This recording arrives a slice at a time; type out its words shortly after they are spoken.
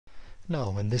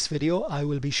Now in this video I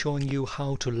will be showing you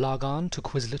how to log on to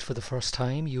Quizlet for the first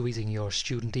time using your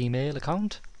student email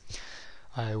account.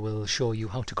 I will show you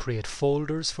how to create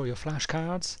folders for your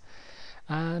flashcards,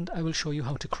 and I will show you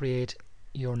how to create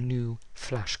your new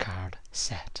flashcard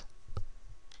set.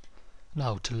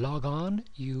 Now to log on,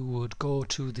 you would go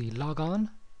to the logon,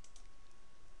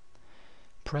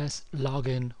 press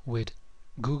login with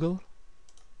Google.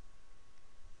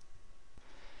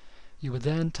 You would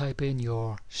then type in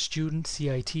your student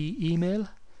CIT email,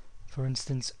 for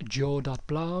instance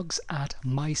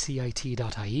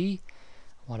joe.blogs@mycit.ie,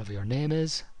 whatever your name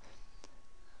is.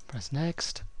 Press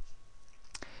next.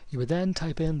 You would then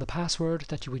type in the password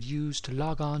that you would use to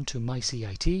log on to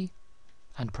mycit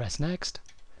and press next.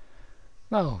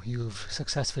 Now you've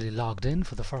successfully logged in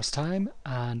for the first time,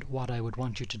 and what I would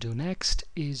want you to do next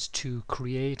is to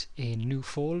create a new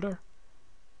folder.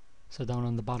 So down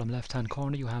on the bottom left hand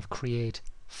corner you have create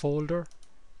folder,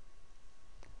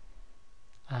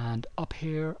 and up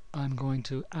here I'm going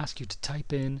to ask you to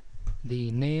type in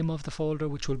the name of the folder,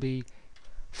 which will be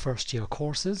first year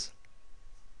courses,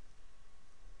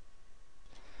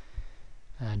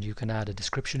 and you can add a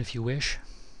description if you wish.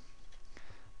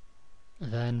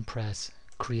 Then press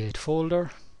create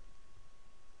folder,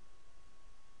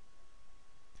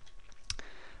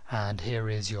 and here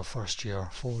is your first year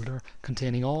folder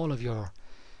containing all of your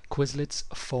Quizlets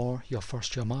for your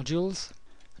first year modules.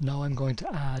 Now I'm going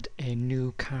to add a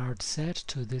new card set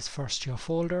to this first year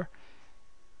folder.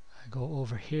 I go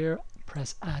over here,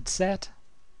 press add set,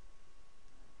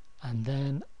 and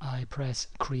then I press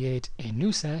create a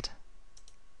new set.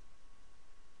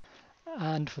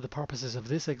 And for the purposes of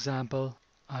this example,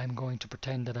 I'm going to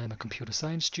pretend that I'm a computer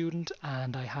science student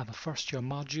and I have a first year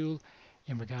module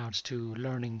in regards to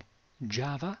learning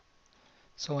Java.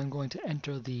 So I'm going to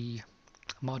enter the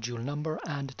module number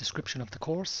and description of the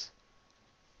course.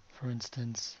 For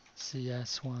instance,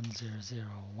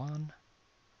 CS1001.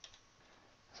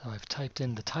 So I've typed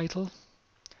in the title,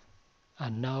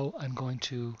 and now I'm going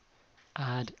to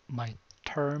add my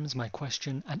terms, my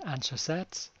question and answer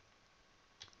sets.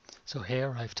 So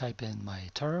here I've typed in my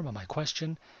term and my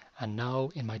question, and now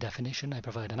in my definition I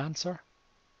provide an answer.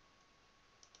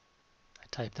 I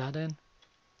type that in,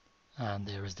 and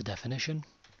there is the definition.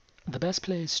 The best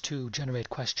place to generate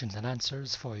questions and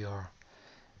answers for your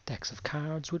decks of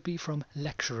cards would be from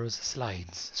lecturers'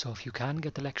 slides. So if you can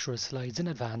get the lecturers' slides in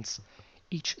advance,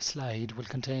 each slide will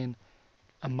contain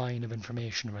a mine of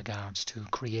information in regards to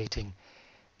creating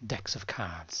decks of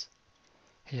cards.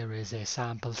 Here is a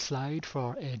sample slide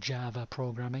for a Java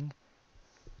programming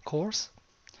course,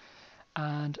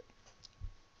 and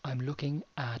I'm looking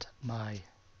at my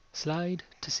slide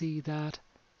to see that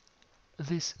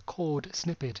this code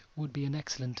snippet would be an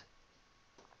excellent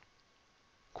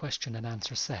question and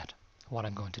answer set. What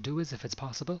I'm going to do is, if it's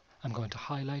possible, I'm going to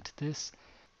highlight this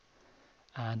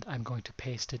and I'm going to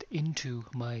paste it into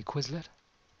my Quizlet.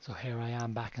 So here I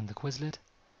am back in the Quizlet.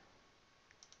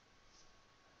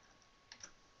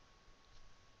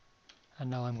 And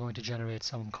now I'm going to generate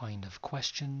some kind of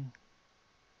question.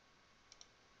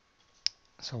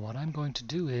 So what I'm going to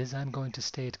do is I'm going to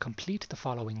state complete the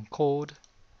following code.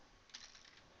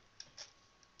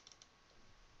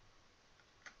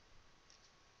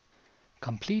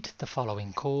 Complete the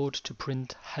following code to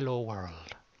print hello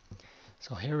world.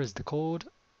 So here is the code.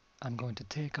 I'm going to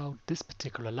take out this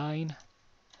particular line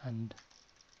and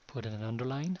put in an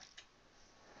underline,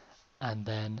 and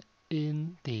then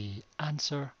in the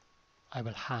answer I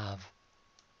will have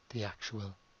the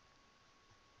actual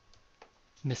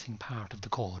missing part of the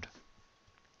code.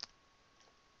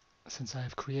 Since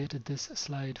I've created this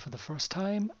slide for the first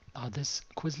time, or this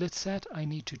Quizlet set, I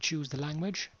need to choose the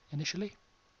language initially.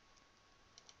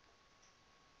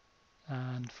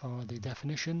 And for the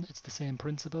definition, it's the same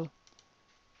principle.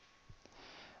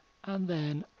 And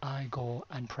then I go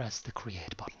and press the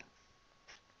create button.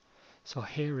 So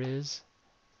here is,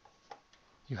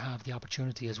 you have the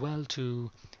opportunity as well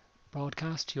to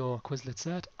broadcast your Quizlet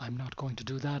set. I'm not going to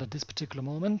do that at this particular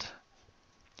moment.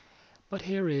 But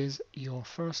here is your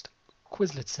first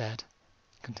Quizlet set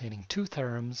containing 2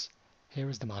 terms. Here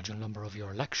is the module number of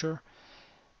your lecture.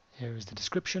 Here is the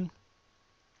description.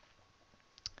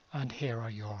 And here are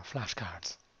your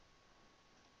flashcards.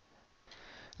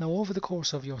 Now over the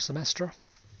course of your semester,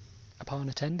 upon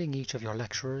attending each of your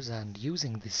lectures and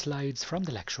using the slides from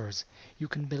the lectures, you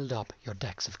can build up your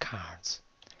decks of cards,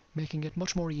 making it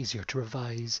much more easier to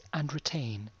revise and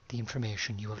retain the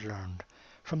information you have learned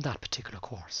from that particular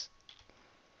course.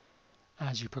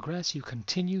 As you progress, you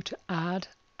continue to add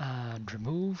and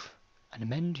remove and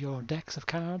amend your decks of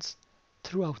cards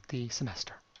throughout the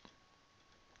semester.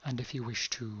 And if you wish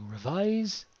to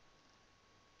revise,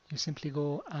 you simply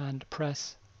go and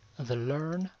press the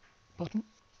Learn button.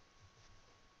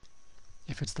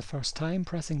 If it's the first time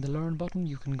pressing the Learn button,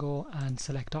 you can go and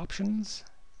select Options,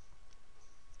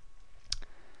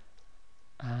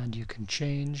 and you can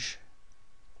change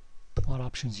what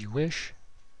options you wish.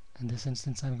 In this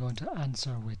instance, I'm going to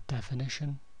answer with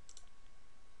definition,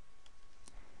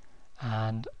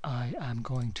 and I am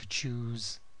going to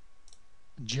choose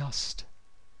just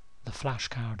the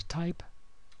flashcard type,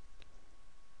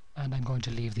 and I'm going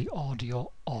to leave the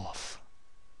audio off.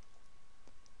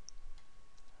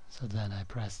 So then I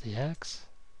press the X,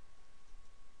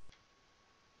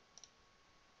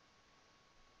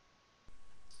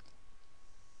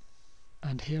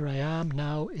 and here I am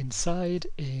now inside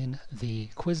in the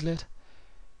Quizlet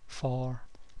for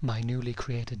my newly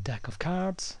created deck of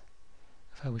cards.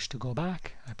 If I wish to go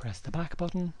back, I press the back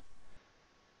button,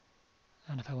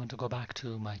 and if I want to go back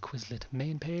to my Quizlet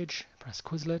main page, press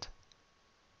Quizlet.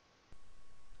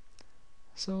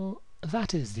 So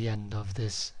that is the end of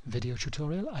this video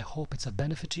tutorial. I hope it's of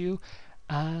benefit to you,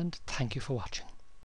 and thank you for watching.